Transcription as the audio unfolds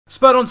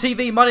Spurred On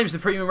TV, my name is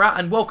ThePremiumRat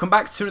and welcome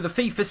back to another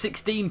FIFA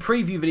 16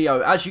 preview video.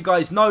 As you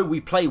guys know,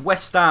 we play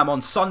West Ham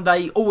on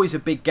Sunday, always a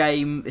big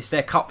game. It's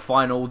their cup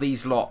final.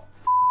 These lot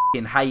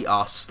f***ing hate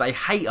us. They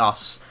hate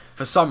us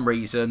for some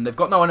reason. They've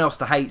got no one else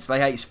to hate, so they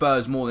hate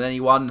Spurs more than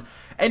anyone.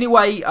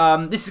 Anyway,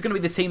 this is going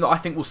to be the team that I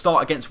think will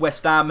start against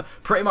West Ham.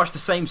 Pretty much the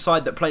same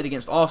side that played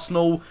against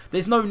Arsenal.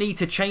 There's no need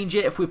to change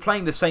it. If we're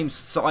playing the same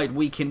side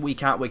week in,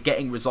 week out, we're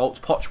getting results.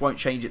 Poch won't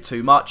change it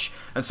too much.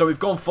 And so we've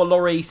gone for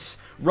Lloris,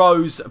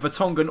 Rose,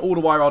 Vertonghen,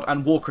 Alderweireld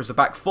and Walker as the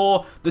back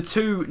four. The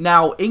two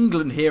now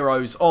England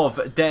heroes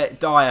of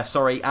Dyer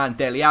and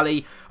Dele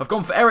Alli. I've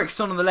gone for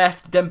Eriksen on the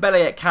left,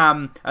 Dembele at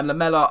cam and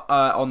Lamela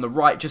on the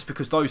right, just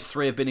because those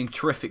three have been in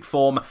terrific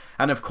form.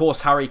 And of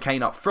course Harry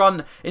Kane up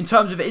front. In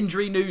terms of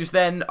injury news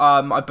then,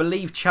 I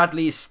believe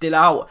Chadley is still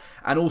out,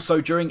 and also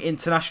during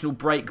international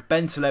break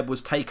Bentaleb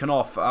was taken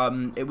off.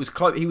 He was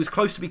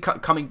close to be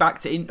coming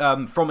back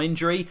to from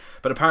injury,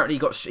 but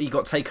apparently he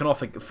got taken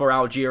off for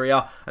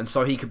Algeria, and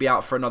so he could be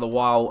out for another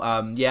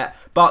while yet.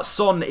 But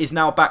Son is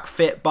now back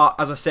fit, but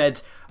as I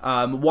said,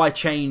 why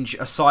change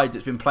a side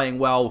that's been playing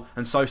well?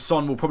 And so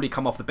Son will probably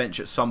come off the bench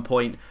at some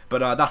point,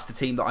 but that's the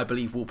team that I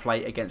believe will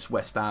play against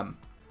West Ham.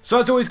 So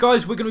as always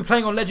guys, we're going to be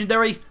playing on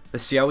Legendary.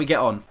 Let's see how we get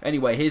on.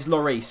 Anyway, here's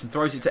Lloris and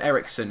throws it to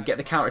Eriksen. Get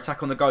the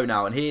counter-attack on the go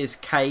now. And here's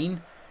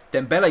Kane.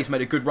 Dembele's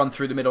made a good run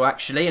through the middle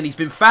actually, and he's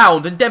been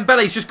fouled. And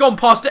Dembele's just gone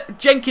past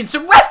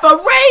Jenkinson.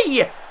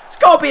 Referee! It's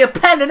got to be a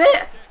pen in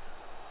it.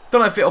 Don't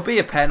know if it'll be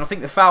a pen. I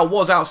think the foul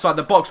was outside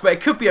the box, but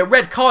it could be a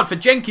red card for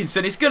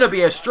Jenkinson. It's going to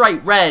be a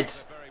straight red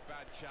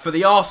for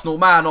the Arsenal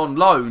man on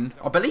loan.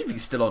 I believe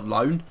he's still on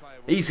loan.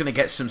 He's going to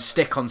get some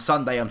stick on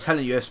Sunday, I'm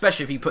telling you,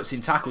 especially if he puts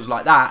in tackles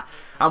like that.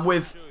 And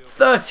with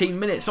 13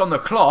 minutes on the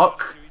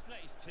clock,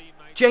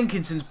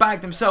 Jenkinson's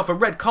bagged himself a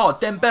red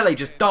card. Dembele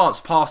just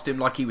danced past him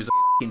like he was a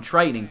f***ing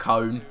training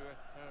cone.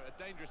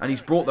 And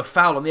he's brought the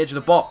foul on the edge of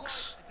the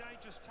box.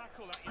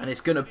 And it's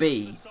going to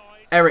be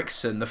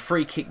Eriksen, the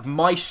free kick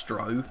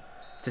maestro,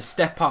 to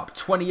step up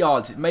 20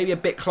 yards. It may be a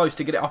bit close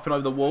to get it up and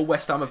over the wall.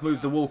 West Ham have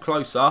moved the wall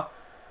closer.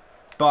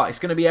 But it's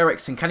going to be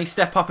Eriksen. Can he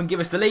step up and give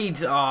us the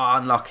lead? Ah,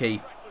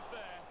 unlucky.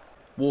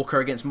 Walker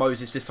against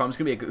Moses this time. It's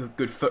going to be a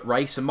good foot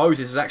race. And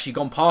Moses has actually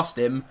gone past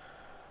him.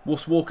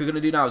 What's Walker going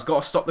to do now? He's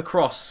got to stop the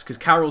cross because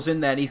Carroll's in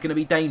there and he's going to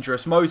be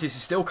dangerous. Moses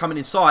is still coming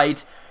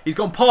inside. He's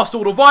gone past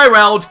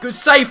Alderweireld. Good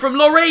save from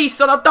Lloris,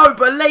 and I don't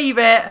believe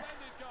it.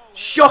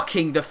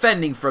 Shocking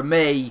defending from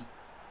me.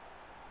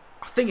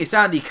 I think it's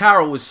Andy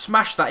Carroll has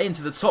smashed that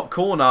into the top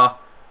corner.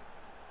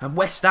 And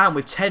West Ham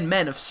with 10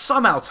 men have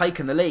somehow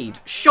taken the lead.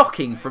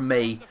 Shocking from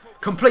me.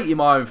 Completely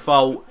my own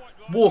fault.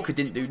 Walker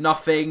didn't do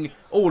nothing.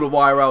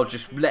 Alderweireld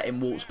just let him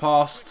waltz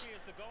past.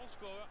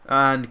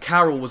 And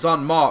Carroll was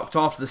unmarked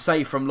after the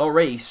save from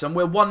Lloris. And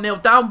we're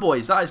 1-0 down,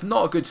 boys. That is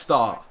not a good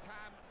start.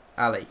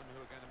 Ali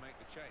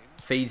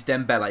feeds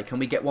Dembele. Can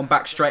we get one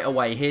back straight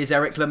away? Here's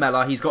Eric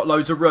Lamela. He's got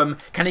loads of room.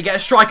 Can he get a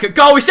strike at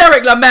goal? It's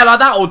Eric Lamela.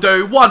 That'll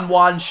do.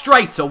 1-1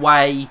 straight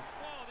away.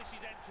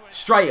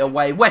 Straight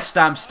away. West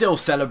Ham still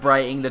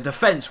celebrating. The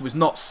defence was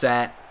not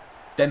set.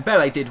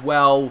 Dembele did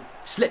well.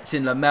 Slipped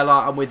in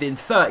Lamela. And within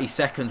 30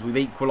 seconds we've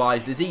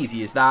equalised. As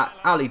easy as that.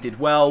 Ali did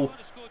well.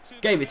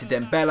 Gave it to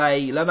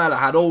Dembele. Lamela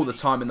had all the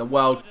time in the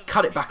world.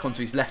 Cut it back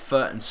onto his left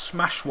foot and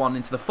smashed one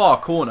into the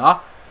far corner.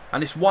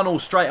 And it's 1-1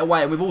 straight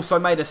away. And we've also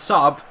made a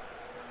sub.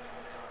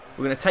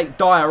 We're going to take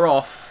Dyer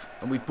off.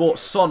 And we've brought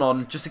Son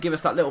on just to give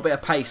us that little bit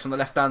of pace on the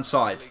left-hand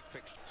side.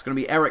 It's going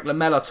to be Eric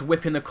Lamela to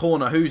whip in the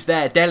corner. Who's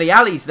there? Dele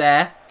Alli's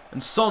there.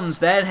 And Son's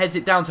there. And heads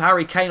it down to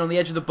Harry Kane on the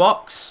edge of the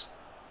box.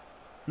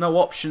 No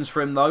options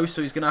for him though,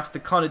 so he's going to have to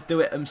kind of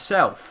do it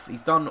himself.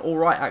 He's done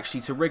alright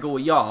actually to wriggle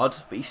a yard,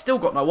 but he's still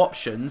got no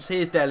options.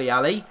 Here's Dele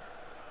Alli.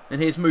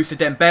 And here's Moussa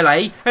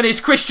Dembele. And here's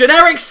Christian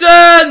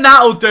Eriksen!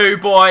 That'll do,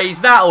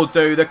 boys. That'll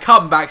do. The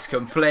comeback's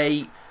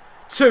complete.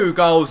 2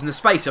 goals in the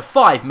space of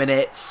 5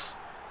 minutes.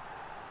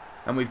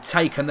 And we've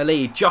taken the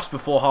lead just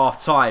before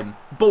half-time.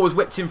 Ball was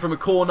whipped in from a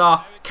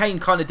corner. Kane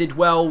kind of did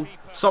well.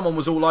 Someone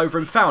was all over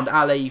him. Found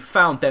Ali.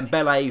 Found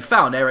Dembele.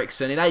 Found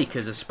Eriksen in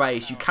acres of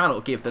space. You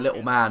cannot give the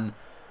little man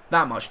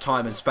that much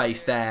time and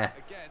space there,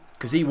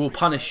 because he will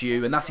punish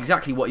you, and that's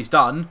exactly what he's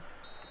done.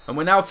 And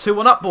we're now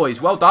 2-1 up, boys.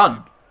 Well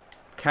done.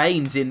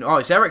 Kane's in. Oh,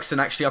 it's Eriksen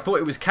actually. I thought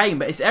it was Kane,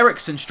 but it's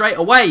Eriksen straight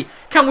away.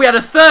 Can we add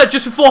a third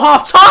just before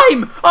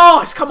half-time? Oh,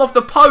 it's come off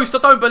the post. I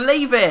don't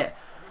believe it.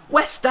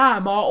 West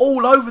Ham are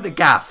all over the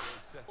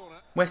gaff.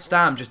 West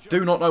Ham just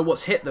do not know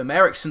what's hit them.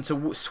 Eriksen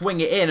to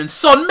swing it in, and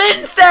Son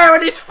Min's there,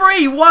 and it's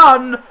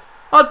 3-1.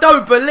 I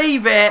don't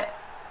believe it.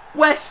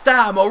 West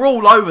Ham are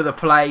all over the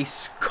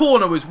place.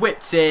 Corner was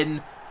whipped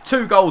in.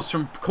 2 goals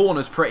from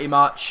corners pretty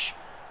much.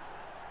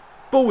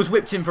 Ball was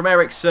whipped in from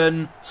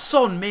Eriksen.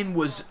 Son Min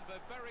was...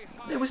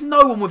 There was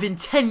no one within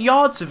 10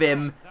 yards of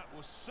him.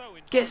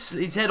 Gets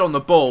his head on the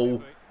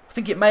ball. I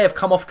think it may have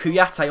come off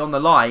Kouyaté on the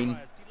line.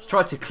 He's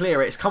tried to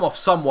clear it. It's come off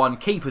someone.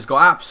 Keeper's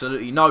got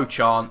absolutely no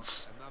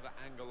chance.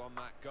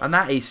 And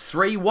that is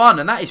 3-1.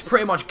 And that is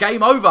pretty much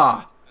game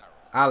over.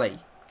 Ali.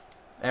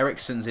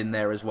 Eriksen's in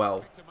there as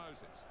well.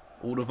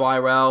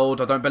 Alderweireld,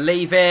 I don't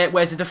believe it.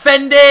 Where's the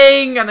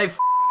defending? And they've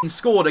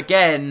scored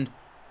again.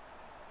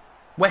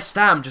 West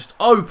Ham just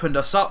opened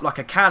us up like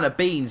a can of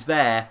beans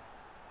there.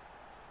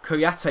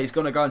 Koyate's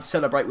going to go and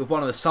celebrate with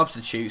one of the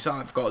substitutes.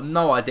 I've got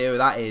no idea who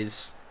that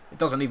is. It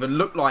doesn't even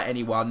look like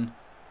anyone.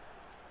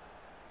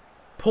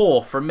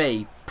 Poor from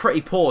me.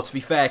 Pretty poor, to be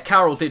fair.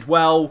 Carroll did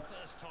well.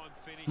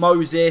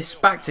 Moses,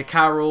 back to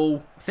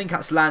Carroll. I think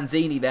that's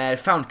Lanzini there.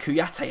 Found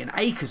Kouyate in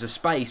acres of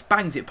space.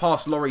 Bangs it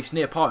past Lloris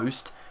near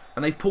post.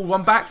 And they've pulled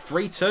one back.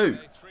 3-2.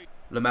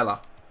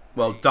 Lamela.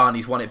 Well done.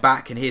 He's won it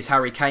back. And here's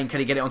Harry Kane. Can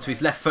he get it onto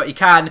his left foot? He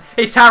can.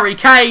 It's Harry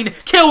Kane.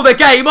 Kill the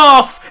game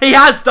off. He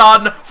has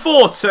done.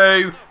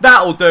 4-2.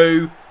 That'll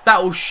do.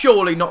 That will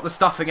surely knock the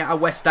stuffing out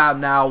of West Ham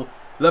now.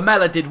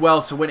 Lamela did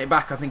well to win it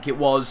back, I think it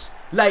was.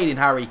 Laid in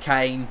Harry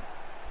Kane.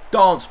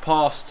 Danced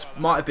past,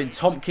 might have been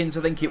Tompkins,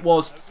 I think it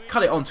was.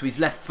 Cut it onto his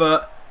left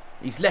foot.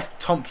 He's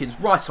left Tompkins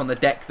right on the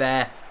deck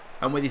there.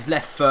 And with his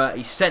left foot,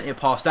 he sent it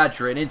past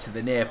Adrian into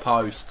the near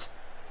post.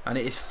 And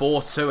it is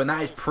 4-2, and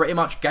that is pretty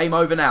much game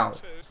over now.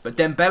 But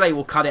Dembele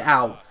will cut it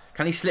out.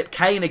 Can he slip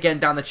Kane again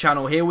down the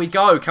channel? Here we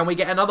go. Can we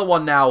get another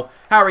one now?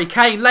 Harry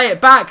Kane, lay it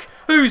back.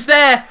 Who's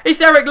there?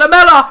 It's Eric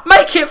Lamela.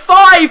 Make it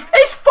 5.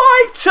 It's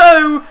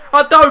 5-2.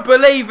 I don't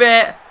believe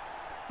it.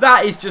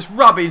 That is just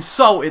rubbing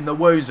salt in the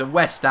wounds of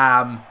West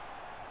Ham.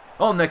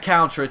 On the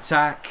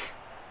counter-attack.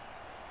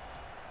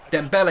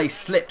 Dembele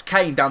slipped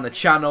Kane down the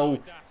channel.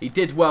 He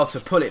did well to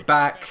pull it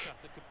back.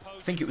 I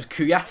think it was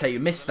Kouyate who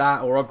missed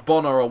that, or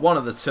Ogbonna, or one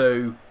of the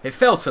two. It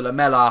fell to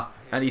Lamela,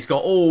 and he's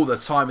got all the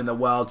time in the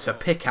world to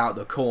pick out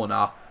the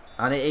corner.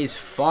 And it is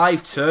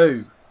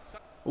 5-2.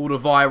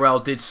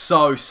 Alderweireld did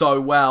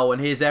so well,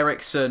 and here's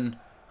Eriksson.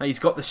 And he's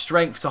got the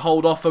strength to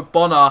hold off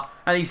Ogbonna,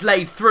 and he's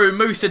laid through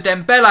Moussa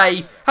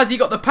Dembele. Has he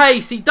got the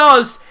pace? He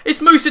does.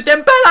 It's Moussa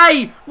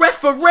Dembele!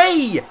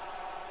 Referee!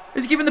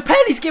 Has he given the pen?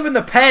 He's given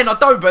the pen. I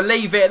don't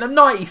believe it. In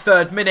the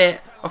 93rd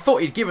minute, I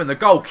thought he'd given the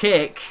goal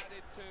kick.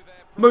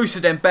 Moussa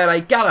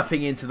Dembele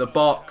galloping into the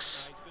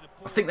box.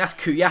 I think that's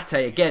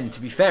Kouyate again. To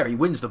be fair, he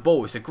wins the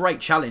ball. It's a great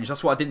challenge.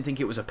 That's why I didn't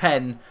think it was a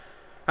pen.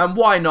 And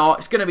why not?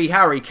 It's going to be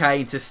Harry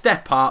Kane to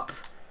step up.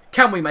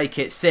 Can we make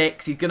it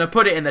 6? He's going to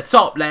put it in the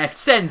top left.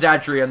 Sends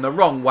Adrian the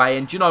wrong way.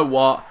 And do you know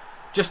what?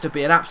 Just to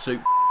be an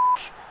absolute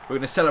we're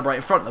going to celebrate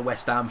in front of the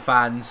West Ham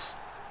fans.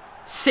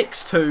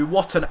 6-2.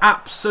 What an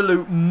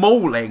absolute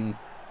mauling.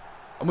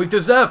 And we've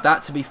deserved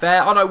that, to be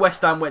fair. I know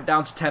West Ham went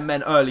down to 10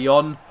 men early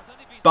on.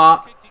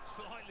 But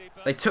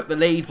they took the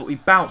lead. But we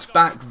bounced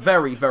back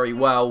very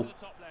well.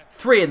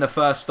 3 in the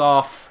first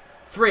half.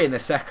 3 in the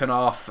second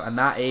half. And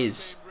that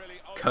is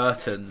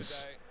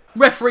curtains.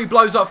 Referee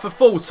blows up for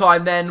full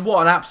time then.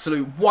 What an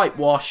absolute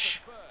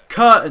whitewash.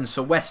 Curtains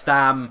for West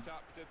Ham.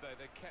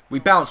 We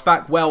bounced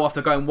back well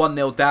after going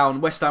 1-0 down.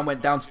 West Ham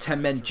went down to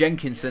 10 men.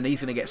 Jenkinson, he's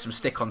going to get some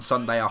stick on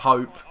Sunday, I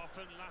hope.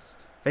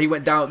 They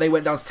went down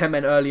to 10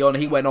 men early on.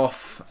 He went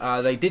off.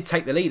 They did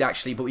take the lead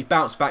actually, but we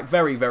bounced back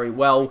very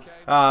well.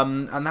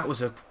 And that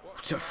was a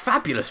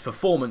fabulous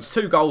performance.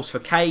 2 goals for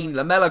Kane.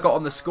 Lamela got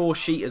on the score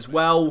sheet as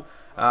well.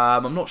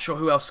 I'm not sure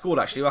who else scored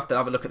actually. We'll have to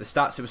have a look at the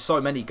stats. There were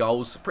so many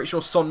goals. Pretty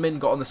sure Son Min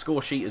got on the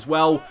score sheet as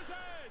well.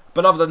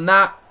 But other than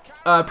that,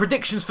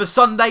 predictions for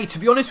Sunday. To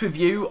be honest with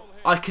you,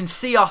 I can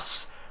see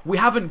us. We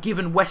haven't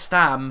given West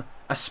Ham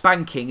a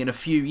spanking in a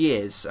few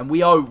years, and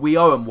we owe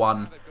them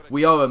one.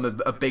 We owe them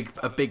a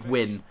big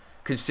win,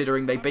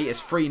 considering they beat us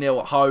 3-0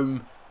 at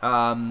home,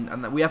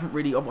 and that we haven't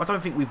really. I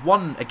don't think we've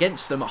won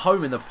against them at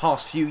home in the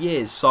past few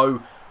years.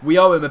 So we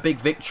owe him a big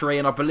victory,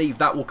 and I believe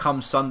that will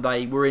come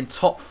Sunday. We're in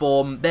top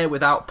form. They're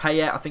without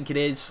Payet, I think it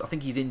is. I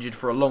think he's injured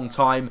for a long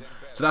time,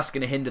 so that's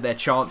going to hinder their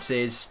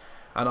chances.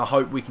 And I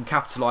hope we can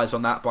capitalise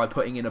on that by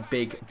putting in a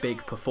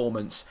big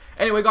performance.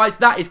 Anyway, guys,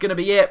 that is going to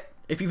be it.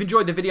 If you've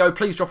enjoyed the video,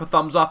 please drop a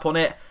thumbs up on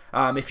it.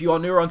 If you are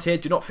new around here,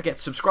 do not forget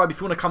to subscribe.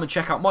 If you want to come and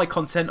check out my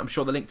content, I'm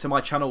sure the link to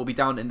my channel will be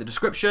down in the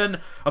description.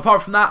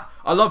 Apart from that,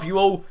 I love you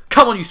all.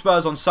 Come on, you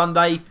Spurs, on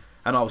Sunday.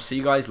 And I will see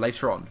you guys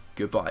later on.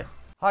 Goodbye.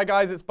 Hi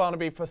guys, it's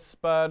Barnaby for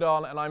Spurred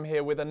On, and I'm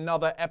here with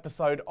another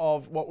episode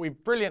of what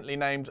we've brilliantly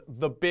named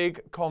The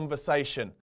Big Conversation.